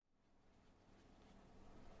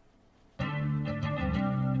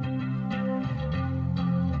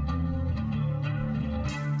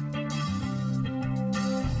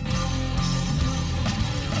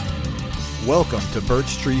Welcome to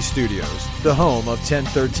Birch Tree Studios, the home of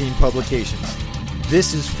 1013 Publications.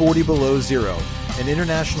 This is 40 Below Zero, an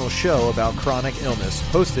international show about chronic illness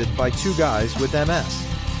hosted by two guys with MS.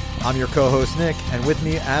 I'm your co-host Nick, and with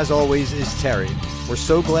me as always is Terry. We're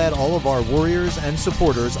so glad all of our warriors and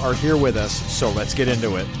supporters are here with us, so let's get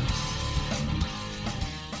into it.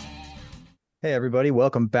 Hey everybody,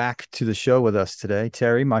 welcome back to the show with us today.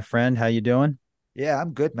 Terry, my friend, how you doing? Yeah,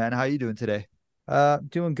 I'm good, man. How are you doing today?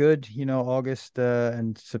 Doing good. You know, August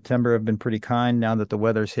and September have been pretty kind now that the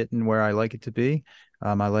weather's hitting where I like it to be.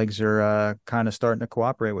 My legs are kind of starting to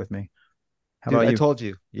cooperate with me. How Dude, about I you? told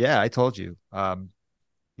you. Yeah, I told you.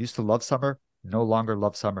 Used to love summer, no longer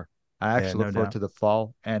love summer. I Yeah, actually no look forward doubt. to the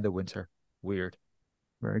fall and the winter. Weird.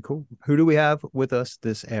 Very cool. Who do we have with us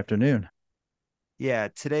this afternoon? Yeah,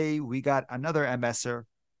 today we got another MSer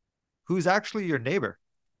who's actually your neighbor.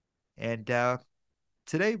 And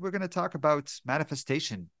today we're going to talk about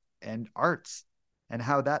manifestation and arts and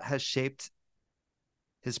how that has shaped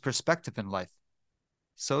his perspective in life.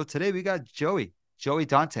 So today we got Joey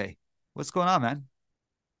Dante. What's going on, man?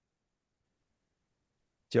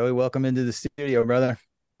 Joey, welcome into the studio, brother.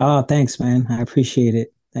 Oh, thanks, man. I appreciate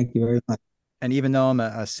it. Thank you very much. And even though I'm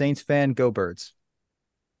a Saints fan, go Birds.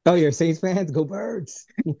 Oh, you're a Saints fans? Go Birds.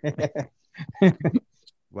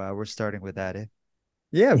 Wow, we're starting with that, eh?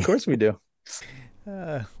 Yeah, of course we do.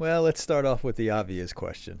 Well, let's start off with the obvious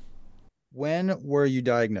question. When were you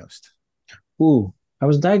diagnosed? Ooh, I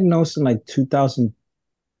was diagnosed in like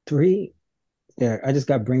 2003. Yeah, I just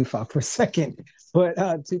got brain fog for a second, but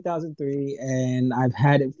 2003, and I've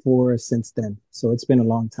had it for since then. So it's been a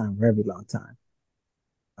long time, very long time.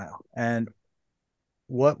 Wow. And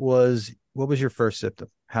what was your first symptom?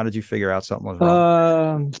 How did you figure out something was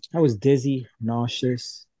wrong? I was dizzy,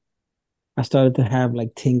 nauseous. I started to have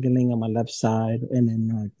like tingling on my left side and then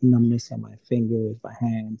like numbness on my fingers, my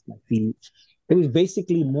hands, my feet. It was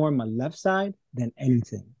basically more on my left side than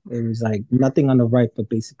anything. It was like nothing on the right, but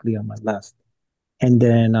basically on my left. And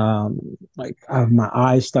then my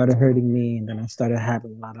eyes started hurting me, and then I started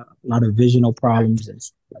having a lot of visual problems and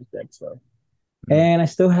stuff like that. So, Mm. and I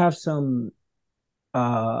still have some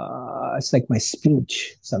it's like my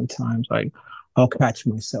speech sometimes. Like I'll catch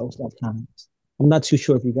myself sometimes. I'm not too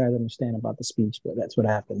sure if you guys understand about the speech, but that's what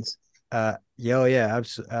happens. Yeah.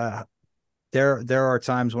 There are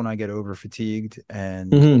times when I get over fatigued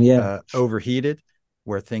and Yeah. overheated,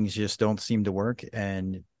 where things just don't seem to work.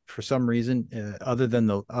 And for some reason, other than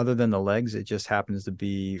the legs, it just happens to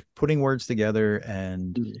be putting words together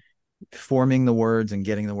and forming the words and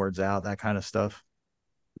getting the words out, that kind of stuff.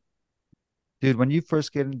 Dude, when you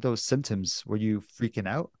first get those symptoms, were you freaking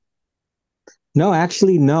out? No,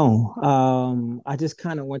 actually, no. I just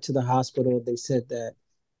kind of went to the hospital. They said that,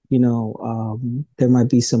 there might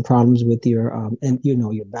be some problems with your and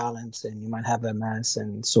your balance, and you might have MS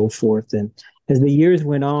and so forth. And as the years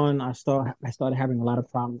went on, I started having a lot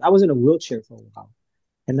of problems. I was in a wheelchair for a while,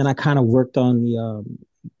 and then I kind of worked on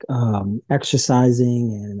the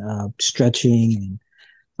exercising and stretching,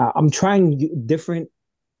 and I'm trying different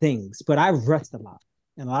things, but I rest a lot.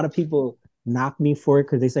 And a lot of people knock me for it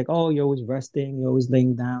because they say, "Oh, you're always resting, you're always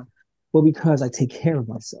laying down." Well, because I take care of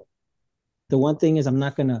myself. The one thing is, I'm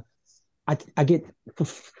not gonna. I get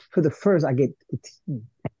for the first, I get fatigued.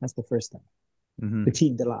 That's the first thing. Mm-hmm.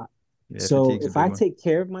 Fatigued a lot. Yeah, So fatigue's a if big I one. take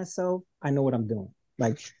care of myself, I know what I'm doing.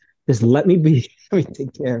 Like, just let me be. Let me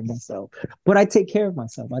take care of myself. But I take care of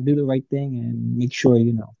myself. I do the right thing and make sure.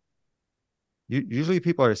 Usually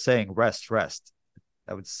people are saying rest, rest.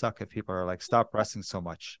 That would suck if people are like, stop resting so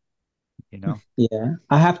much, you know? Yeah,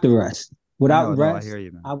 I have to rest. No, Without no, I rest, hear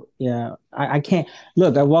you, man. I can't.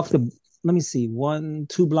 Look, I walked let me see,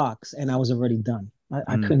 2 blocks, and I was already done.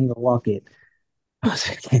 I Mm. couldn't even walk it. I was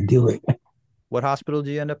like, I can't do it. What hospital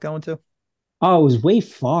did you end up going to? Oh, it was way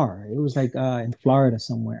far. It was like in Florida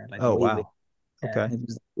somewhere, like Oh, way. wow. Yeah, Okay. it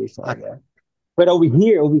was way I, far. Yeah, but over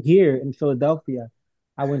here in Philadelphia,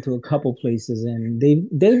 I went to a couple places, and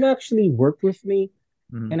they've actually worked with me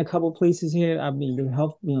mhm, in a couple places here. I mean, they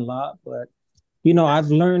helped me a lot, but I've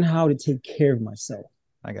learned how to take care of myself.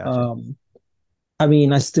 I got you. Um, I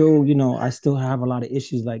mean, I still have a lot of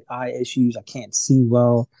issues like eye issues. I can't see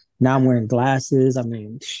well. Now I'm wearing glasses. I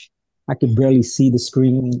mean, I can barely see the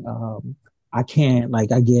screen. I can't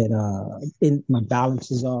like I get in my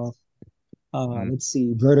balance is off. Mm, Let's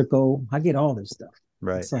see, vertigo. I get all this stuff.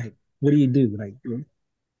 right. It's like, what do you do? Like,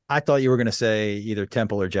 I thought you were going to say either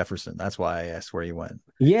Temple or Jefferson. That's why I asked where you went.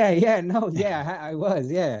 yeah, no, yeah, I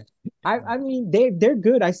was, yeah. I mean, they're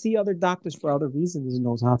good. I see other doctors for other reasons in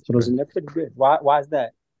those hospitals, Sure. and they're pretty good. Why is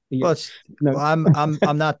that? Well, You, it's, no, well,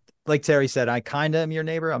 I'm not like Terry said. I kind of am your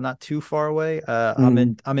neighbor. I'm not too far away. I'm mm,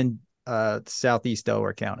 in I'm in Southeast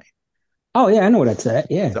Delaware County, Oh yeah, I know what that's at.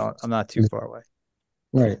 Yeah. so I'm not too far away.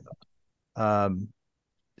 Right. Um,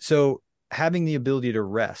 so having the ability to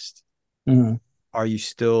rest, Mhm. are you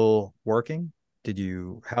still working?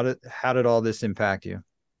 How did all this impact you?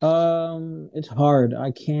 It's hard.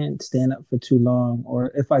 I can't stand up for too long,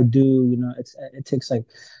 or if I do, it takes like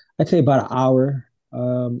I'd say about an hour.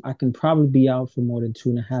 I can probably be out for more than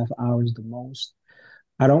 2.5 hours the most.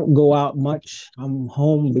 I don't go out much. I'm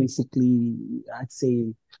home basically, I'd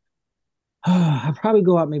say I probably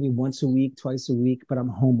go out maybe once a week, twice a week, but I'm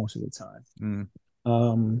home most of the time. Mm,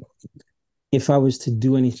 Um, if I was to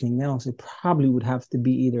do anything else, it probably would have to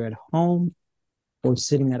be either at home or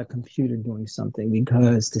sitting at a computer doing something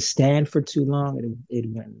because to stand for too long, it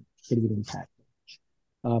would impact me.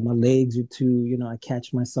 My legs are too, I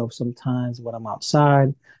catch myself sometimes when I'm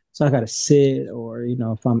outside. So I got to sit or,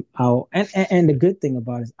 if I'm out. And the good thing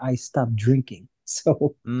about it is I stopped drinking.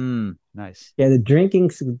 So Nice. yeah, the drinking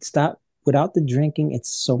should stop. Without the drinking, it's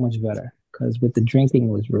so much better because with the drinking,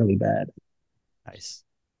 it was really bad. Nice.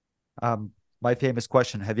 Um, my famous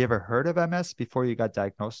question, have you ever heard of MS before you got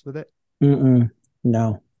diagnosed with it? Mm-mm,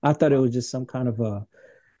 no, I thought it Wow. was just some kind of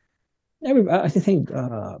I think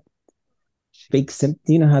fake Jeez. symptom.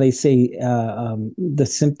 You know how they say the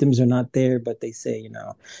symptoms are not there, but they say,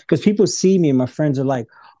 because people see me and my friends are like,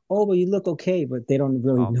 "Oh, well, you look okay," but they don't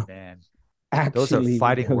really Oh know man. Those are actually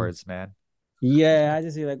fighting because words, man. yeah, I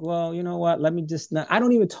just say like, well, you know what? Let me just not. I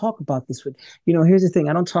don't even talk about this with, here's the thing.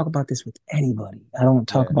 I don't talk about this with anybody. I don't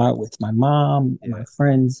talk Yeah. about it with my mom, my Yeah.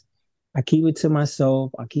 friends. I keep it to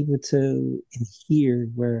myself. I keep it to in here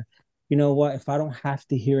where, you know what? If I don't have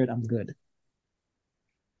to hear it, I'm good.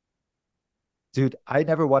 Dude, I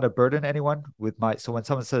never want to burden anyone with so when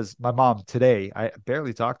someone says my mom today, I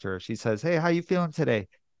barely talk to her. She says, "Hey, how you feeling today?"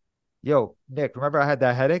 Yo, Nick, remember I had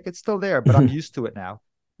that headache? It's still there, but I'm used to it now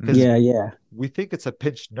because Yeah, yeah, we think it's a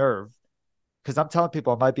pinched nerve. Because I'm telling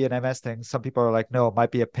people it might be an MS thing. Some people are like, no, it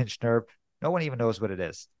might be a pinched nerve. No one even knows what it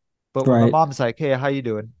is. But when my right, mom's like, hey, how you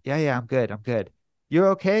doing? Yeah, yeah, I'm good. I'm good. You're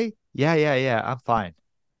okay? Yeah, yeah, yeah, I'm fine.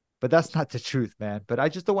 But that's not the truth, man. But I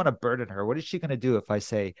just don't want to burden her. What is she gonna do if I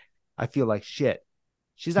say I feel like shit?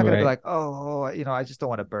 She's not gonna be right. like, oh, I just don't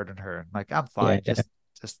want to burden her. I'm like, I'm Yeah, fine.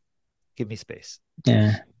 Just give me space.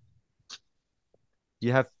 yeah.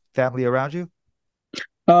 You have family around you?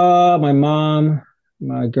 My mom,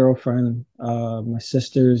 my girlfriend, my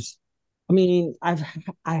sisters. I mean,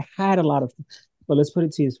 I had a lot of, but let's put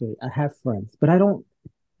it to you this way: I have friends, but I don't.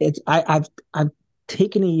 It's I've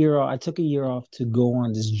taken a year off. I took a year off to go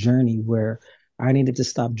on this journey where I needed to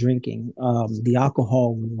stop drinking. The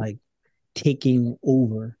alcohol was like taking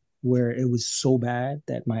over, where it was so bad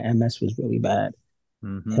that my MS was really bad.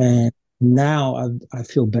 hmm And now I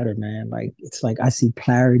feel better, man. Like it's like I see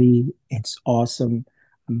clarity. It's awesome.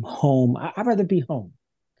 I'm home. I'd rather be home,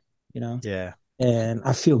 you know. Yeah. And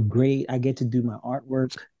I feel great. I get to do my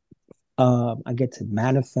artwork. I get to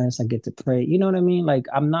manifest. I get to pray. You know what I mean? Like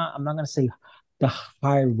I'm not gonna say the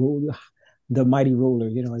high roller, the mighty roller,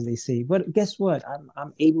 as they say. But guess what?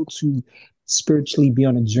 I'm able to spiritually be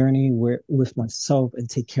on a journey where with myself and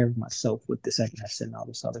take care of myself with this MS and all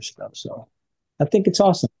this other stuff. So I think it's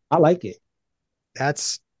awesome. I like it.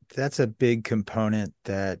 That's that's a big component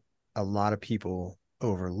that a lot of people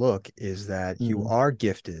overlook is that you Mm, are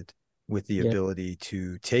gifted with the yeah. ability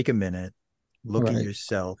to take a minute, look at Right.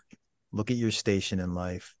 yourself, look at your station in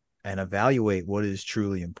life, and evaluate what is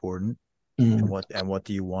truly important and Mm, what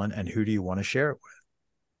do you want and who do you want to share it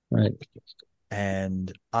with. right.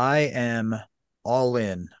 And I am all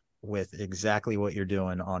in with exactly what you're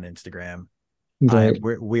doing on Instagram. Right.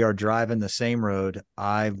 We are driving the same road.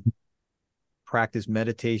 I practice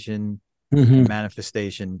meditation and Hmm.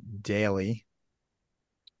 manifestation daily.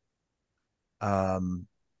 Um,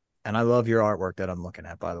 and I love your artwork that I'm looking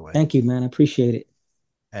at, by the way. Thank you, man. I appreciate it.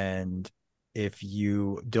 And if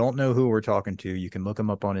you don't know who we're talking to, you can look him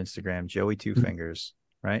up on Instagram, Joey Two Fingers,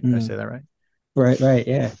 right? Did I say Mm, that right? right. Right.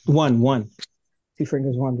 Yeah. One. Two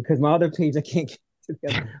fingers one because my other page I can't get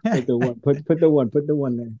together. Put the one. Put the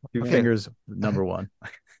one there. Two Yeah. Okay. Fingers, number one.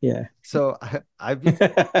 Yeah. So I've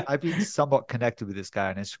been somewhat connected with this guy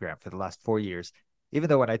on Instagram for the last 4 years. Even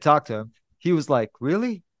though when I talked to him, he was like,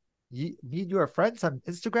 "Really? Me and you are friends on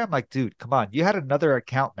Instagram?" I'm like, dude, come on, you had another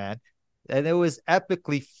account, man, and it was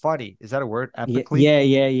epically funny. Is that a word? Yeah. Epically? Yeah.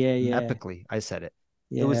 Yeah. Yeah. Yeah. Epically, I said it.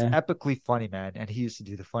 It was Yeah. epically funny, man. And he used to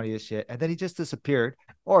do the funniest shit, and then he just disappeared,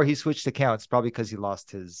 or he switched accounts, probably because he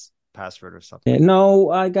lost his password or something. Yeah. No,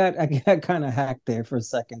 I got kind of hacked there for a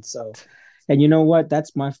second. So, and you know what?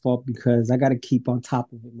 That's my fault because I got to keep on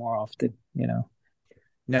top of it more often.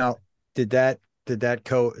 Now, did that did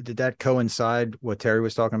that coincide what Terry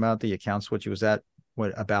was talking about, the account switch was at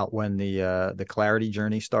what about when the clarity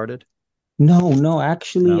journey started? No, no,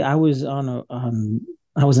 actually, No. I was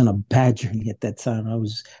on a bad journey at that time. I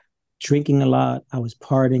was drinking a lot. I was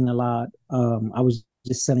partying a lot. I was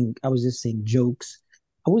just saying jokes.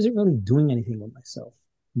 I wasn't really doing anything with myself.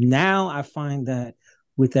 Now I find that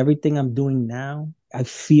with everything I'm doing now, I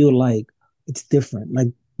feel like it's different. Like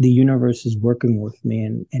the universe is working with me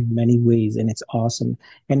in many ways, and it's awesome.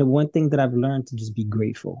 And the one thing that I've learned to just be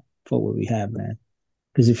grateful for what we have, man.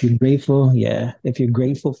 Because if you're grateful, yeah, if you're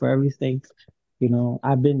grateful for everything,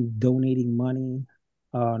 I've been donating money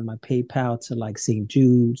on my PayPal to like St.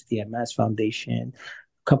 Jude's, the MS Foundation,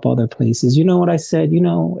 a couple other places. You know what I said?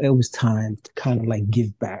 It was time to kind of like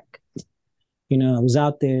give back. I was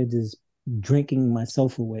out there just drinking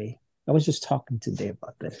myself away. I was just talking today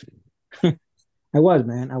about this. I was,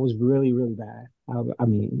 man. I was really, really bad. I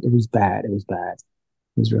mean, it was bad. It was bad.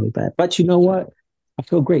 It was really bad. But you know what? I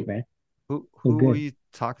feel great, man. I feel Who were good. you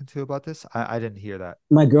talking to about this? I didn't hear that.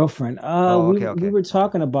 My girlfriend. Oh, We okay, we okay, were okay.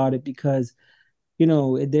 talking about it because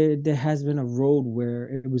there has been a road where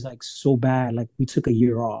it was like so bad. Like we took a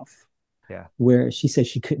year off Yeah, where she said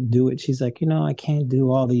she couldn't do it. She's like, I can't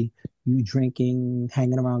do all the you drinking,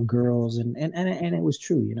 hanging around girls, and it was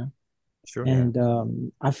true, Sure. yeah.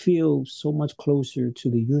 And I feel so much closer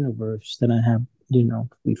to the universe than I have,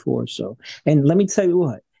 before. So, and let me tell you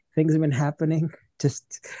what, things have been happening.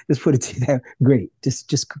 Just put it to you that great.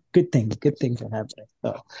 Just good things are happening.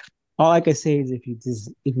 So all I can say is if you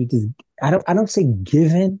just I don't say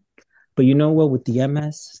give in, but you know what, with the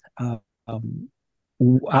MS, um,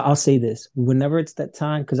 I'll say this: whenever it's that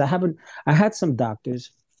time, because I had some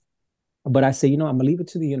doctors, but I say, I'm gonna leave it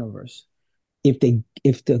to the universe. If the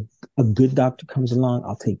a good doctor comes along,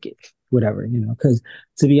 I'll take it, whatever, because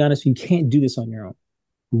to be honest, you can't do this on your own.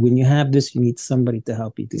 When you have this, you need somebody to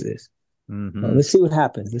help you do this. So Hmm. let's see what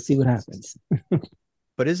happens. Let's see what happens.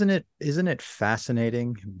 But isn't it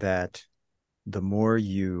fascinating that the more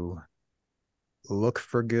you look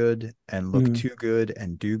for good and look Mm, too good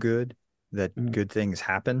and do good, that mm. good things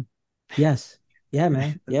happen? Yes. Yeah,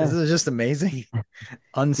 man. This Yeah. is just amazing.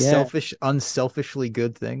 Yeah. Unselfishly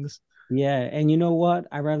good things. Yeah. And you know what?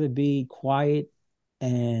 I'd rather be quiet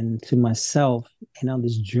and to myself and on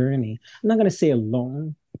this journey. I'm not going to say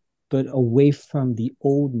alone, but away from the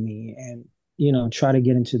old me and, try to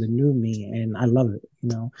get into the new me. And I love it.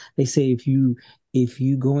 They say if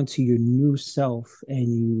you go into your new self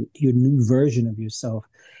and your new version of yourself,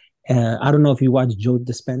 I don't know if you watch Joe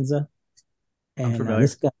Dispenza. I'm And this familiar.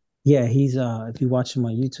 guy, yeah, he's if you watch him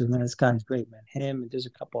on YouTube, man, this guy's great, man. Him and there's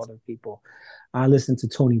a couple other people. I listen to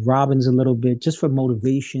Tony Robbins a little bit just for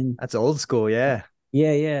motivation. That's old school, yeah.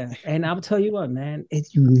 Yeah, yeah. And I'll tell you what, man,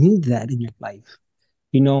 you need that in your life.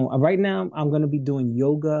 Right now I'm gonna be doing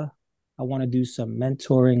yoga. I want to do some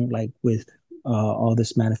mentoring, like with all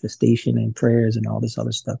this manifestation and prayers and all this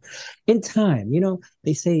other stuff. In time,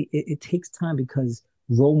 they say it takes time because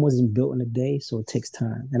Rome wasn't built in a day, so it takes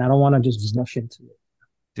time. And I don't want to just rush into it.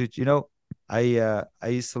 Dude, I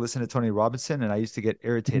used to listen to Tony Robinson and I used to get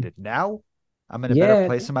irritated. Now I'm in a better Yeah,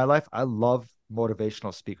 place in my life. I love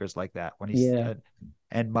motivational speakers like that. When he's yeah.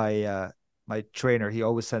 and my trainer, he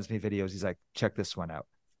always sends me videos. He's like, check this one out.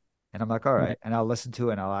 And I'm like, all Right. right. And I'll listen to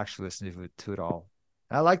it and I'll actually listen to it all.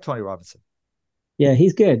 And I like Tony Robinson. Yeah,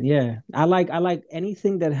 he's good. Yeah. I like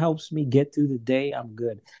anything that helps me get through the day, I'm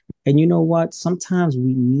good. And you know what? Sometimes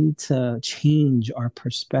we need to change our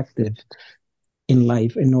perspective in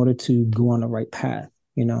life in order to go on the right path.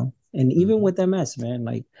 And even Mhm. with MS, man,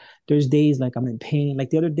 like there's days like I'm in pain.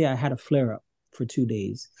 Like the other day I had a flare up for 2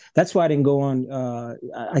 days. That's why I didn't go on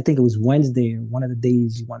I think it was Wednesday or one of the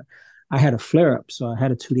days you want I had a flare up. So I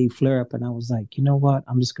had a 2 day flare up and I was like, you know what?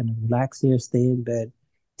 I'm just gonna relax here, stay in bed,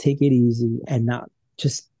 take it easy and not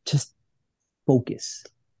just focus,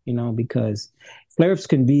 because flare-ups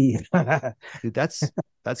can be Dude,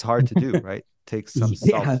 that's hard to do, right? Take some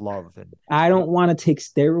yeah. self-love and I don't want to take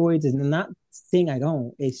steroids, and I'm not saying I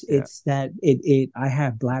don't. It's yeah. it's that it I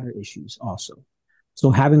have bladder issues also.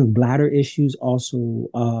 So having bladder issues also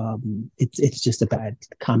it's just a bad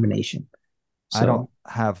combination. I don't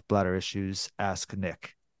So have bladder issues. Ask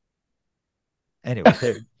Nick. Anyway,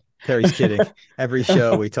 Terry's kidding. Every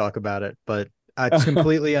show we talk about it, but I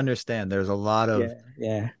completely understand. There's a lot of yeah,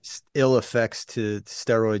 yeah, ill effects to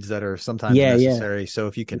steroids that are sometimes yeah, yeah, necessary. So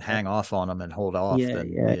if you can yeah, hang off on them and hold off, yeah,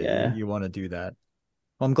 then yeah, yeah, yeah. you want to do that.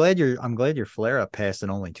 Well, I'm glad your flare up passed in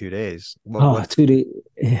only 2 days. Oh, 2 days.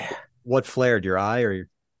 What flared your eye or your,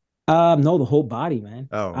 No, the whole body, man.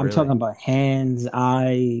 oh, I'm talking really? about hands,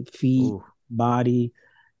 eye, feet, Ooh, body,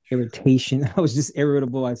 irritation. I was just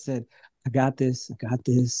irritable. I said, I got this. I got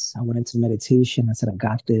this. I went into meditation. I said, I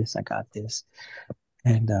got this. I got this.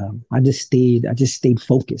 And I just stayed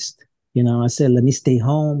focused. You know, I said, let me stay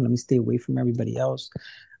home. Let me stay away from everybody else.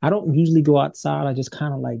 I don't usually go outside. I just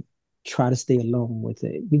kind of like try to stay alone with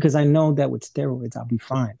it because I know that with steroids, I'll be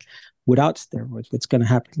fine. Without steroids, what's going to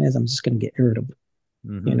happen is I'm just going to get irritable,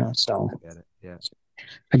 you know? So I get it. Yeah.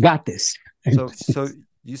 I got this. So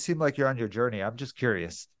you seem like you're on your journey. I'm just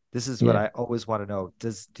curious. This is what Yeah. I always want to know.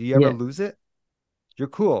 Do you ever Yeah. lose it? You're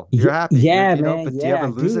cool. You're Yeah, happy. yeah, But man. do you Yeah, ever I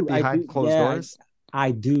lose it do. I behind do. closed Yeah, doors?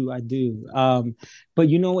 I do. I do. But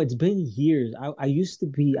you know, it's been years. I used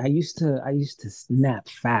to snap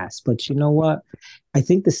fast, but you know what? I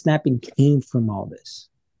think the snapping came from all this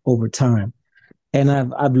over time. And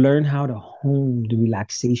I've learned how to hone the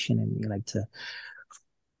relaxation in me, like to,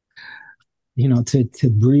 you know, to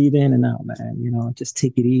breathe in and out, man. You know, just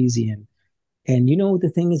take it easy. And you know the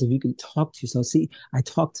thing is, if you can talk to yourself, see, I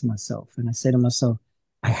talk to myself and I say to myself,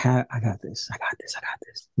 I got this, I got this, I got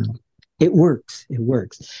this. You know, it works, it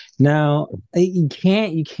works. Now you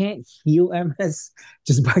can't heal MS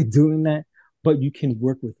just by doing that, but you can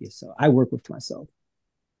work with yourself. I work with myself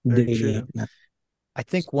Very day in true. and out. I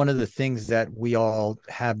think one of the things that we all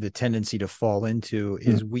have the tendency to fall into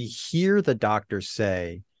is we hear the doctors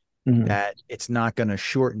say Mhm. that it's not going to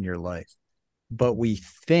shorten your life, but we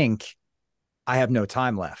think I have no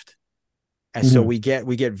time left. And so Mhm.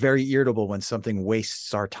 we get very irritable when something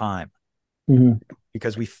wastes our time Mhm.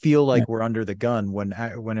 because we feel Yeah. like we're under the gun when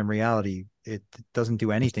in reality it doesn't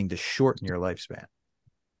do anything to shorten your lifespan.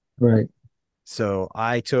 Right. So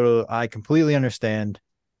I completely understand.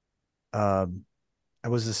 Um, I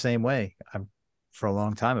was the same way for a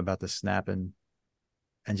long time about the snapping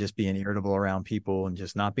and just being irritable around people and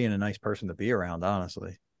just not being a nice person to be around,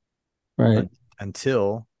 honestly. Right. Un-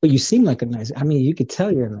 until But you seem like a nice, I mean, you could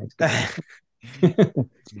tell you're a nice guy.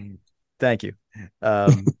 thank you.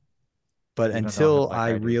 Um, but You don't know him until like I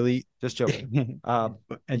I do. really Just joking.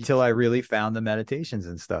 Y- until I really found the meditations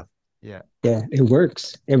and stuff. yeah. Yeah, it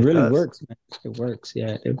works. It It really does. works, man. It works.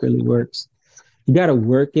 Yeah, it really works. You got to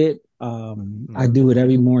work it. I Mhm. do it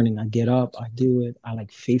every morning. I get up, I do it. I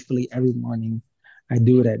like faithfully every morning. I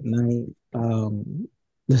do it at night.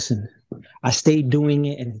 Listen, I stay doing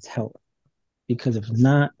it and it's helped because if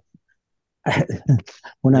not,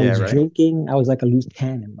 when I Yeah, was right. drinking, I was like a loose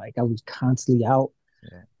cannon. Like I was constantly out.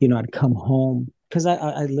 Yeah. You know, I'd come home because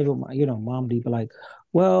I live with my, you know, mom would be like,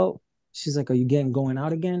 well, she's like, are you getting going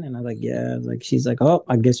out again? And I was like, yeah. Like, she's like, oh,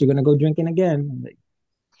 I guess you're gonna go drinking again. I'm like,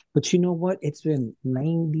 but you know what? It's been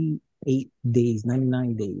 98 days,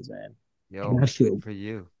 99 days, man. And Yo, I good feel for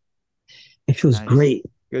you. it feels Nice. great.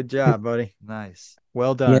 Good job, buddy. Nice.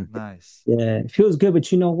 Well Yeah, done. Nice. yeah, it feels good.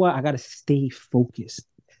 But you know what? I gotta stay focused.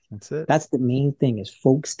 That's it. That's the main thing is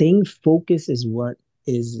staying focused is what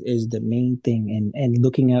is the main thing and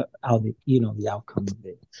looking at how the you know the outcome of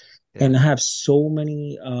it. Yeah. And I have so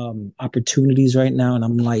many opportunities right now, and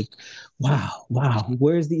I'm like, wow,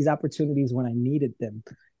 where's these opportunities when I needed them?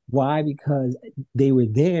 Why? Because they were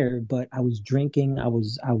there, but I was drinking, I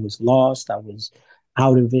was lost, I was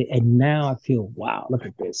out of it, and now I feel, wow, look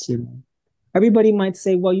at this. You know, everybody might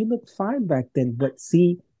say, well, you looked fine back then, but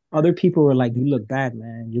see, other people were like, you look bad,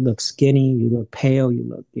 man. You look skinny, you look pale, you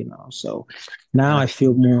look, you know. So now And I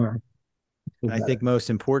feel I think better. most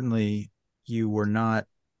importantly, you were not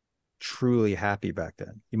truly happy back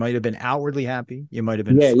then. You might have been outwardly happy. You might have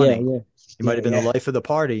been Yeah, yeah, funny. yeah, You might yeah, have been the yeah, life of the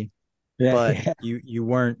party, yeah, but yeah. you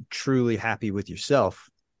weren't truly happy with yourself.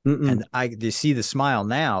 Mm-mm. And you see the smile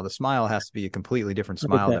now. The smile has to be a completely different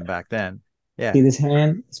Look at smile that. than back then. Yeah, See this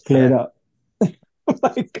hand? It's flared yeah, up.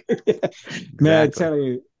 Like, man, I exactly. tell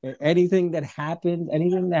you, anything that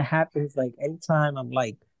happens, like anytime I'm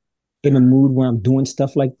like in a mood where I'm doing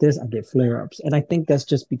stuff like this, I get flare ups. And I think that's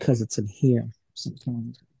just because it's in here.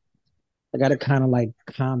 Sometimes I gotta kind of like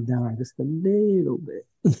calm down just a little bit.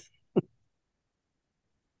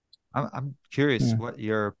 I'm curious Yeah. what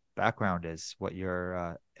your background is, what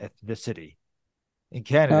your ethnicity. In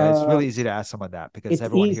Canada, it's Uh, really easy to ask someone that because it's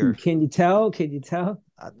everyone easy. here. Can you tell? Can you tell?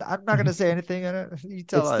 I'm not going to say anything. You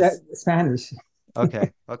tell It's that us. Spanish.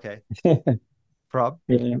 Okay. Okay. Prob.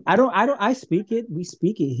 Yeah. I speak it. We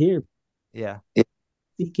speak it here. Yeah.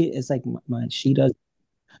 Speak it. It's like she does.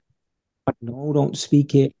 No, don't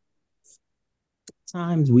speak it.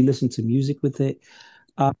 Times we listen to music with it.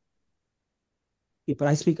 Uh, yeah, but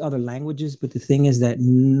I speak other languages. But the thing is that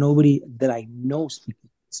nobody that I know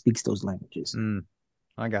speaks those languages. Mm,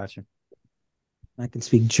 I got you. I can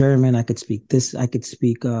speak German. I could speak this. I could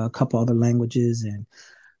speak a couple other languages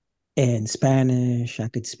and Spanish. I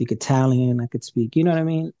could speak Italian. I could speak. You know what I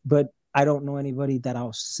mean? But I don't know anybody that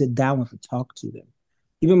I'll sit down with and talk to them.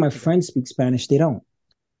 Even my friends speak Spanish. They don't.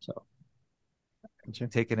 So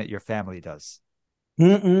Taking it your family does.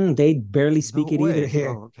 they barely No speak it either way. here.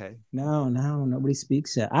 Oh, okay. No, no, nobody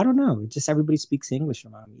speaks it. I don't know. Just everybody speaks English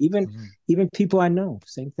around me. Even Mhm. even people I know,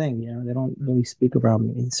 same thing. They don't really speak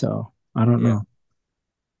around me. So I don't Yeah. know.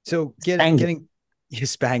 So Spanglish. getting you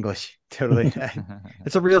Spanglish, totally.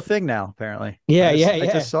 It's a real thing now, apparently. Yeah, yeah, I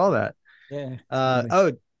yeah, just saw that. yeah.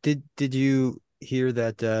 Oh, did you hear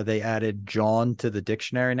that they added John to the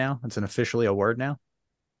dictionary now? It's an officially a word now.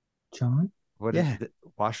 John? What is Yeah, the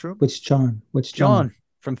washroom? Which John? Which John? John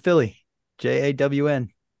from Philly, JAWN.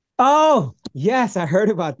 Oh, yes, I heard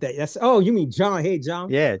about that. Yes. Oh, you mean John? Hey, John.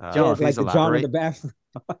 Yeah, Yeah, John. like Please the John in the elaborate. bathroom.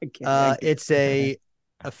 I get It's it. a Yeah,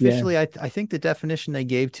 officially I think the definition they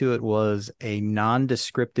gave to it was a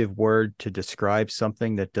non-descriptive word to describe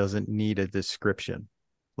something that doesn't need a description,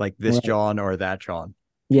 like this right. John or that John.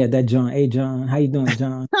 Yeah, that John. Hey, John, how you doing,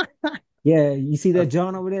 John? Yeah, you see that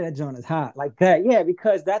John over there? That John is hot, like that. Yeah,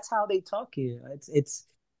 because that's how they talk here.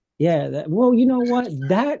 Yeah. Well, you know what?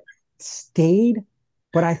 That stayed,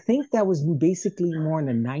 but I think that was basically more in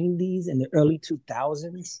the '90s and the early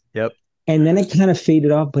 2000s, Yep. and then it kind of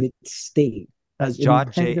faded off, but it stayed. Like That's it John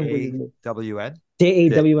depends on where you live. JAWN.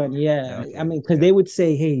 Yeah. JAWN, yeah. I Okay. mean, because Yeah. they would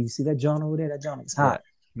say, "Hey, you see that John over there? That John is Yeah. hot."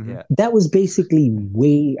 Mhm. Yeah. That was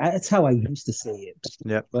basically that's how I used to say it.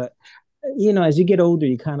 Yep. But as you get older,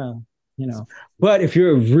 you kind of, you know. But if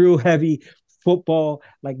you're a real heavy football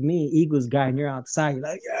like me, Eagles guy, and you're outside, you're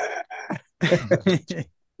like, yeah,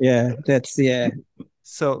 yeah, yeah,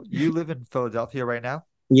 So you live in Philadelphia right now?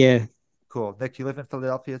 yeah. Cool. Nick, you live in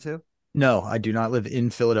Philadelphia too? No, I do not live in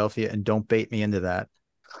Philadelphia, and don't bait me into that.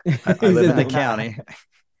 I He live says in the no. county.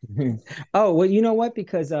 Oh, well, you know what?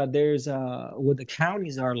 Because there's well, the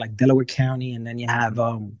counties are like Delaware County, and then you have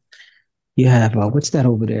what's that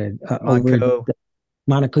over there? Over Monco,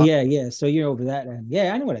 Monaco. Mon- Yeah, yeah. So you're over that end.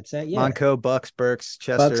 Yeah, I know what it's at. Yeah. Monco, Bucks, Berks,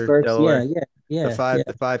 Bucks, Chester, Burks. Yeah, Delaware, yeah, yeah, yeah,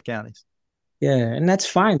 the five counties. yeah. And that's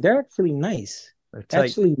fine. They're actually nice. They're tight.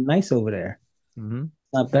 Actually nice over there. Mm-hmm.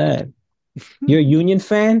 Not bad. You're a Union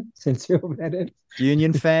fan since you're over there.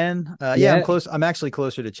 Union fan. Yeah, I'm Yeah, close. I'm actually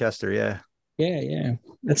closer to Chester. Yeah. yeah, yeah.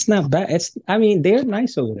 That's not bad. I mean, they're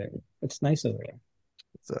nice over there. It's nice over there.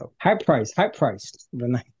 So High priced, but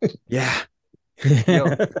nice. yeah.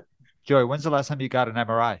 Yo, Joey, when's the last time you got an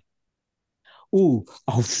MRI? Ooh,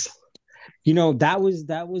 oh, that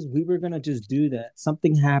was we were gonna just do that.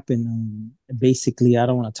 Something happened. Basically, I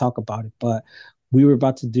don't want to talk about it, but we were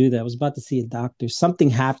about to do that. I was about to see a doctor. Something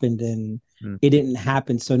happened and Mm. it didn't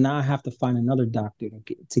happen. So now I have to find another doctor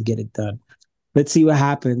to get it done. Let's see what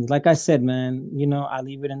happens. Like I said, man, I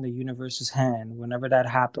leave it in the universe's hand. Whenever that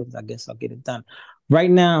happens, I guess I'll get it done. Right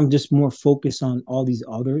now, I'm just more focused on all these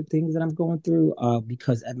other things that I'm going through,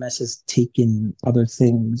 because MS has taken other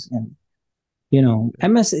things, and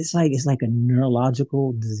MS is like it's like a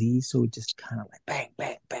neurological disease, so it just kind of like bang,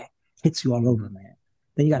 bang, bang, hits you all over, Mhm. man.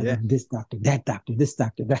 Then you got to go Yeah. to this doctor, that doctor, this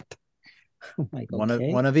doctor, that. I'm like,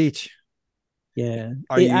 okay, One of each. yeah.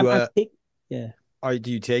 Are you I take, yeah.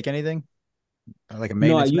 do you take anything? Like a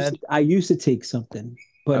No, I maintenance used med? to I used to take something,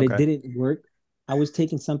 but it Okay. didn't work. I was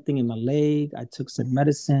taking something in my leg. I took some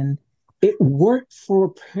medicine. It worked for a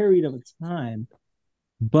period of time,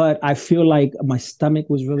 but I feel like my stomach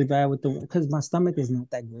was really bad with because my stomach is not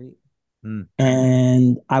that great. Mm.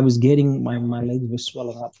 And I was getting my legs were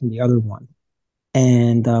swelling up from the other one.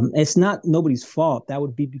 And it's not nobody's fault. That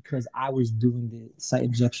would be because I was doing the site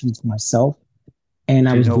injections myself and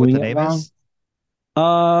I Do you was know what doing the it name wrong. is?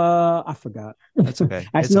 I forgot. That's okay.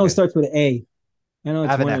 I It's know it okay. starts with an A. I know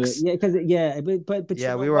it's one of the Avenex. yeah, because but you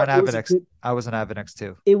Yeah, know we were on what? Avenex. I was on Avenex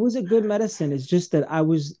too. It was a good medicine. It's just that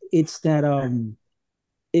it's that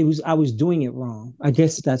I was doing it wrong. I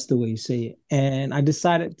guess that's the way you say it. And I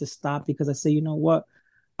decided to stop because I say, you know what?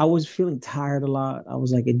 I was feeling tired a lot. I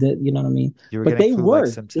was like, it did, you know what I mean? You were But getting they flu-like work.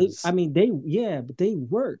 I symptoms. mean, but they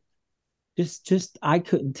work. Just I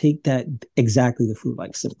couldn't take that exactly the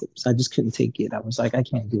flu-like symptoms. I just couldn't take it. I was like, I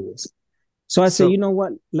can't do this. So I said, you So know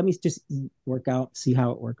what? Let me just work out, see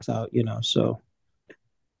how it works out. So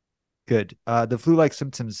good. The flu-like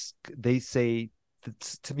symptoms, they say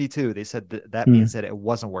to me too. They said that mm, means that it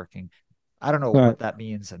wasn't working. I don't know right, what that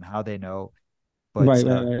means and how they know, but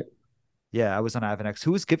right. yeah, I was on Avenex.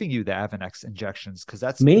 Who was giving you the Avenex injections? Because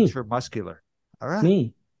that's Me, intramuscular. All right,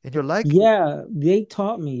 me. in your leg, Yeah, they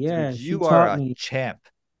taught me. dude. Yeah, she You are taught a me. champ.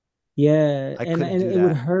 Yeah, I and couldn't and do it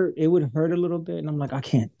would that. hurt. It would hurt a little bit, and I'm like, I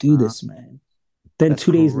can't do Uh, this, man. Then that's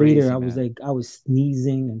 2 days later, crazy, man. I was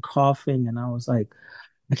sneezing and coughing, and I was like,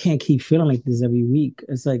 I can't keep feeling like this every week.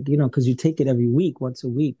 It's like, because you take it every week, once a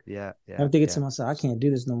week. Yeah, yeah, I'm thinking yeah. to myself, I can't do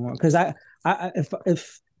this no more. Because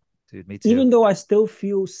if Dude, me too. Even though I still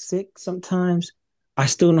feel sick sometimes, I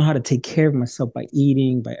still know how to take care of myself by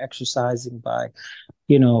eating, by exercising, by,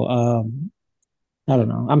 you know, I don't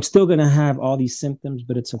know. I'm still gonna have all these symptoms,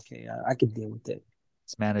 but it's okay. I can deal with it.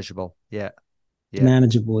 It's manageable. Yeah. It's Yeah.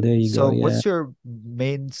 manageable. There you go. So Yeah. what's your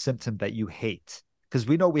main symptom that you hate? Because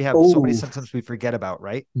we know we have so many Oh, symptoms we forget about,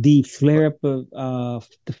 right? the But flare up of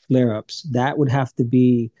the flare ups. That would have to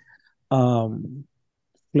be um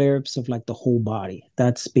flare ups of like the whole body.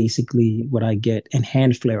 That's basically what I get. And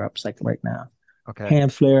hand flare ups, like right now. okay.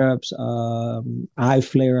 Hand flare ups, eye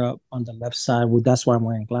flare up on the left side. Well, that's why I'm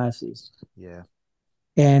wearing glasses. Yeah.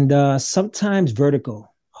 And sometimes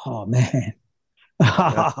vertigo. Oh man.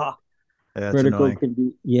 That that's Vertigo annoying. can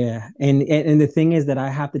be, yeah. And the thing is that I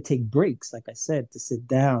have to take breaks, like I said, to sit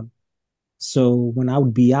down. So when I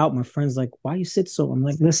would be out, my friends like, why you sit so? I'm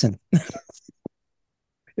like, listen,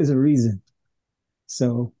 there's a reason.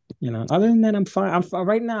 So, other than that, I'm fine.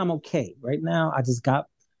 Right now, I'm okay. Right now, I just got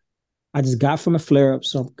from a flare up,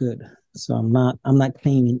 so I'm good. So I'm not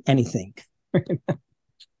claiming anything.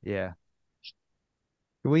 Yeah.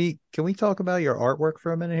 Can we talk about your artwork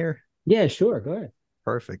for a minute here? Yeah, sure. Go ahead.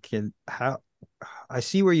 Perfect. Can how I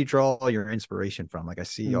see where you draw all your inspiration from. Like I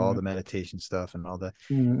see all Mm, the meditation stuff and all the.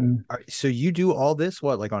 mm, So you do all this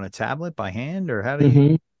what like on a tablet by hand or how do you?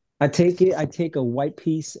 mm. I take a white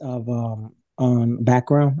piece of on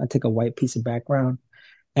background. I take a white piece of background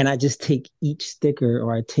and I just take each sticker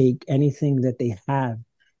or I take anything that they have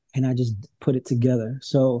and I just put it together.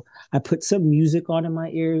 So I put some music on in my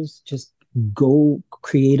ears, just go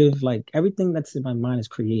creative. Like everything that's in my mind is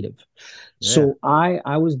creative. Yeah. So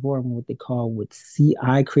I was born what they call with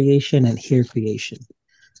CI creation and hear creation.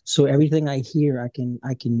 So everything I hear, I can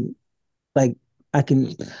like I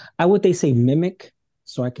can I what they say mimic.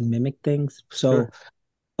 So I can mimic things. So Sure.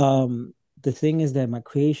 um the thing is that my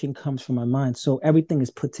creation comes from my mind. So everything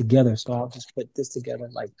is put together. So I'll just put this together,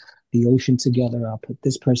 like the ocean together. I'll put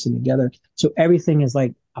this person together. So everything is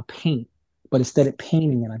like a paint, but instead of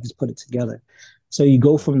painting it, I just put it together. So you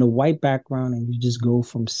go from the white background and you just go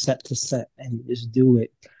from set to set and you just do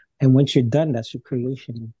it. And once you're done, that's your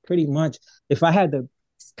creation. Pretty much. If I had the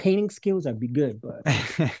painting skills, I'd be good. But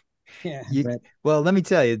yeah, You but well, let me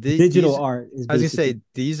tell you, digital these art is I was gonna basically. say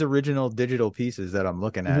these original digital pieces that I'm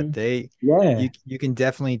looking at, Mhm. Yeah, you can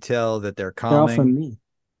definitely tell that they're they're all from calming. me.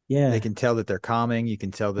 They Yeah, can tell that they're calming. You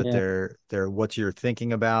can tell that yeah, they're what you're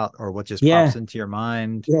thinking about or what just pops yeah, into your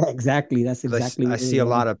mind. yeah. Exactly. That's 'Cause exactly I what see it a is.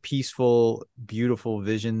 lot of peaceful, beautiful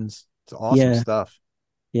visions. It's awesome Yeah, stuff.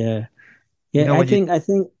 yeah, You yeah. know I when you think. I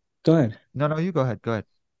think. Go ahead. no no you go ahead. Go ahead.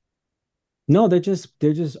 No, they're just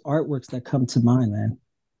artworks that come to mind, man,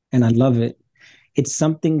 and I love it. It's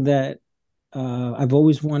something that I've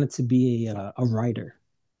always wanted to be a writer,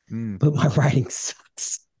 Mm. but my writing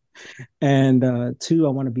sucks. And two,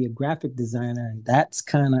 I want to be a graphic designer, and that's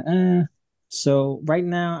kind of So right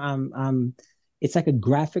now, it's like a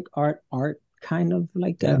graphic art kind of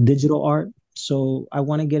like a Yeah. digital art. So I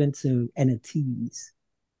want to get into NFTs.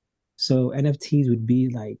 So NFTs would be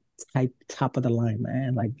like type top of the line,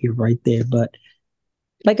 man. Like you're right there. But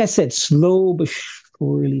like I said, slow but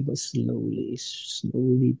surely, but slowly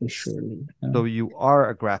but surely. So you are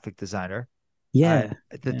a graphic designer. Yeah,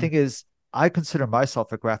 And the yeah. thing is, I consider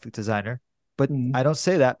myself a graphic designer, but Mm. I don't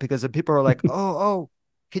say that because the people are like, "Oh,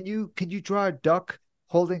 can you draw a duck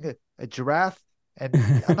holding a giraffe?" And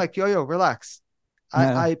I'm like, "Yo, relax. Uh,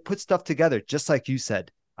 I put stuff together, just like you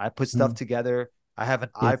said. I put stuff mm, together. I have an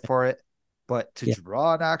yeah, eye for it, but to yeah.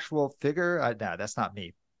 draw an actual figure, nah, that's not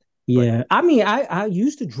me." But Yeah. I mean, I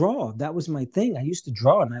used to draw. That was my thing. I used to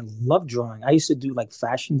draw and I love drawing. I used to do like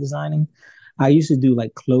fashion designing. I used to do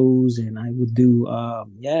like clothes and I would do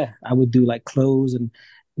I would do like clothes and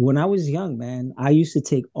when I was young, man, I used to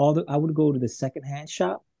take I would go to the secondhand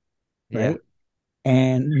shop, yeah, right?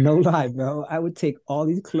 And no lie, bro, I would take all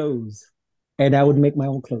these clothes and I would make my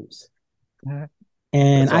own clothes.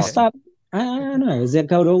 And That's I okay, awesome. stopped, I don't know, as I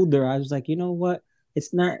got older, I was like, you know what?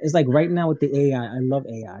 It's like right now with the AI, I love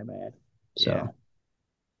AI, man. yeah. So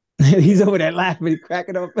he's over there laughing,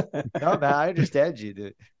 cracking up. No, man, I understand you,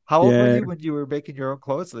 dude. How old were Yeah. you when you were making your own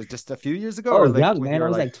clothes? Like just a few years ago, Oh, or like young when you man. I were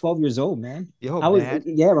was like, like 12 years old, man. "Yo, I was, man,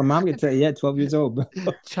 yeah, my mom could tell you, yeah, 12 years old, bro.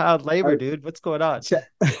 child labor, I- dude. What's going on?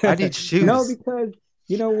 I need no, shoes." because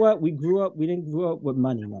you know what? We didn't grow up with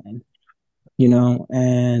money, man.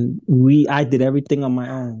 And I did everything on my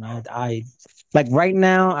own. I like right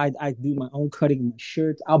now, I do my own cutting of my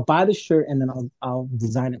shirts. I'll buy the shirt and then I'll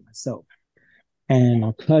design it myself. And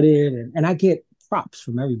I'll cut it and I get props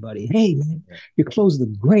from everybody. Hey man, Yeah. your clothes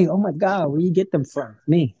look great. Oh my God, where you get them from?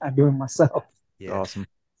 Me. I do it myself. It's Yeah. awesome.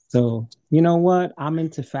 So you know what? I'm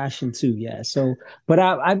into fashion too. Yeah. So, but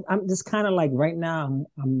I'm just kind of like right now.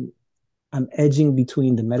 I'm edging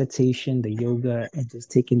between the meditation, the yoga, and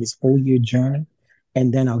just taking this whole year journey,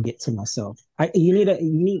 and then I'll get to myself. You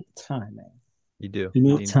need time, man. You do. You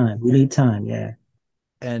need time. You need time. Yeah.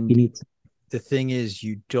 You And need the thing is,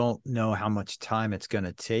 you don't know how much time it's going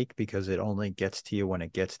to take because it only gets to you when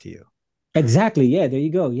it gets to you. exactly. Yeah. There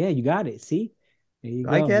you go. Yeah. You got it. See? There you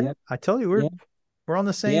I go. get it. Yep. I tell you, Yeah. we're on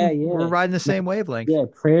the Yeah. same. We're Yeah. riding the Ma- same wavelength. Yeah.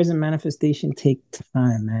 Prayers and manifestation take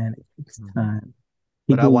time, man. It takes Mhm. time.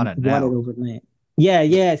 But I want People it want it now. overnight. Yeah.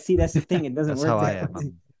 Yeah. See, that's the thing. It doesn't That's how work I that am.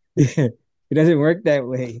 way. It doesn't work that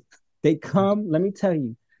way. They come, let me tell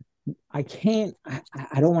you, I can't,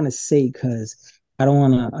 I don't want to say because I don't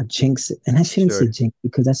want to jinx it. And I shouldn't say Sure. jinx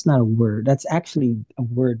because that's not a word. That's actually a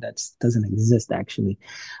word that doesn't exist, actually.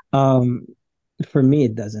 Um, for me,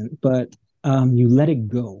 it doesn't. But you let it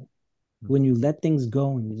go. When you let things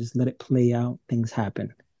go and you just let it play out, things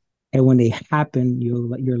happen. And when they happen,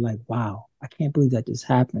 you're like, wow, I can't believe that just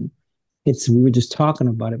happened. We were just talking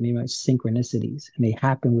about it, maybe like synchronicities, and they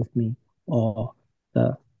happen with me all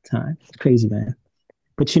the time. It's crazy, man.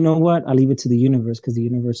 But you know what? I leave it to the universe because the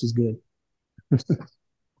universe is good.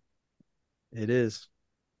 It is.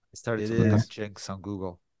 I started It to look Yeah. up is. jinx on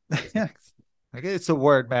Google. Like it's a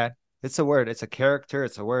word, man. It's a word. It's a character.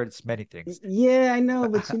 It's a word. It's many things. Yeah, I know,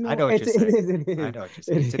 But but you I know, know what you're it saying. is, it I is, know what you're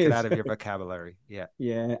saying. You it took it out is. of your vocabulary. Yeah.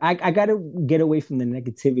 Yeah, I gotta get away from the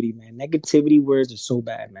negativity, man. Negativity words are so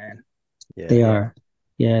bad, man. Yeah. They are.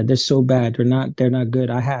 Yeah, they're so bad. They're not good.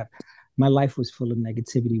 My life was full of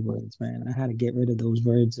negativity words, man. I had to get rid of those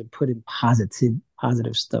words and put in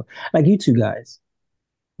positive stuff. Like you two guys,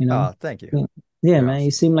 you know? Oh, thank you. Yeah, yeah, You're man.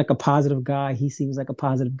 You awesome. seem like a positive guy. He seems like a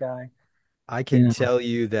positive guy, I you can know. tell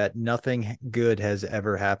you that nothing good has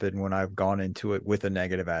ever happened when I've gone into it with a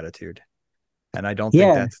negative attitude. And I don't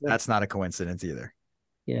think Yeah, that's not a coincidence either.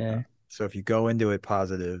 yeah, So if you go into it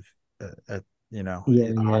positive, yeah,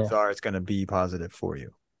 the odds yeah. are it's going to be positive for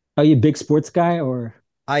you. Are you a big sports guy or?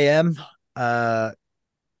 I am. Uh,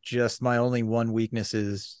 just my only one weakness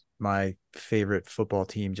is my favorite football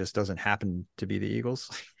team just doesn't happen to be the Eagles.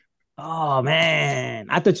 Oh man,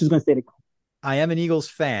 I thought you was gonna say the. I am an Eagles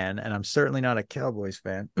fan, and I'm certainly not a Cowboys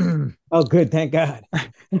fan. Oh, good, thank God.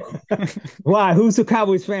 Why? Who's a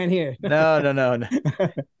Cowboys fan here? No, no, no, no.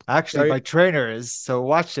 Actually, Are my trainer is. So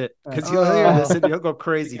watch it because you'll hear this oh, and you'll go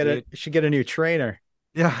crazy, dude. should get a new trainer.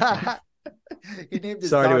 Yeah. He named his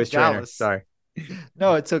Sorry to dog his trainer. Dallas. Sorry.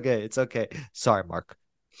 No, it's okay. It's okay. Sorry, Mark.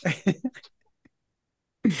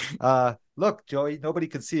 Look, Joey, nobody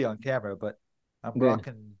can see you on camera, but I'm Good.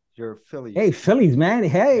 rocking your Hey, Phillies hat. Phillies, man.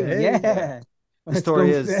 Hey, Hey, yeah. yeah. The Let's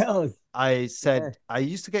story go, is Phils. I Yeah. said I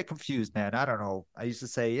used to get confused, man. I don't know. I used to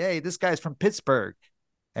say, "Hey, this guy's from Pittsburgh,"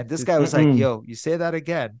 and this guy was like, Mm-mm. "Yo, you say that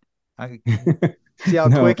again." I, See how No,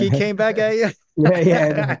 quick he came back at you? yeah,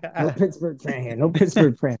 yeah. No, no Pittsburgh fan here. No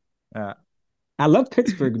Pittsburgh fan. uh, I love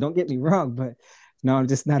Pittsburgh. Don't get me wrong, but no, I'm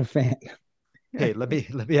just not a fan. hey, let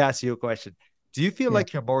me ask you a question. Do you feel Yeah.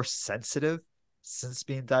 like you're more sensitive since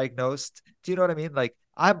being diagnosed? Do you know what I mean? Like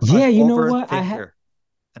I'm an Yeah, you know what? overthinker,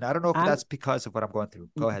 and I don't know if I'm that's because of what I'm going through.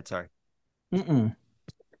 Go ahead. Sorry. mm-mm.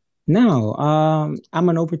 No, I'm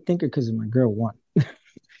an overthinker because of my girl one.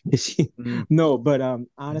 She, Mm. no, but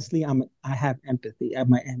honestly, I have empathy.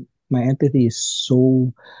 My empathy is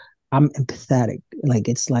so I'm empathetic. Like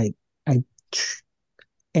it's like I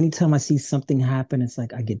anytime I see something happen, it's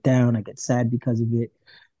like I get down, I get sad because of it.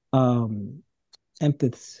 Um,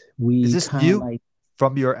 Empaths, Is we this kind of new like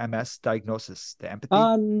from your MS diagnosis? The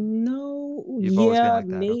empathy? no, You've always been yeah, like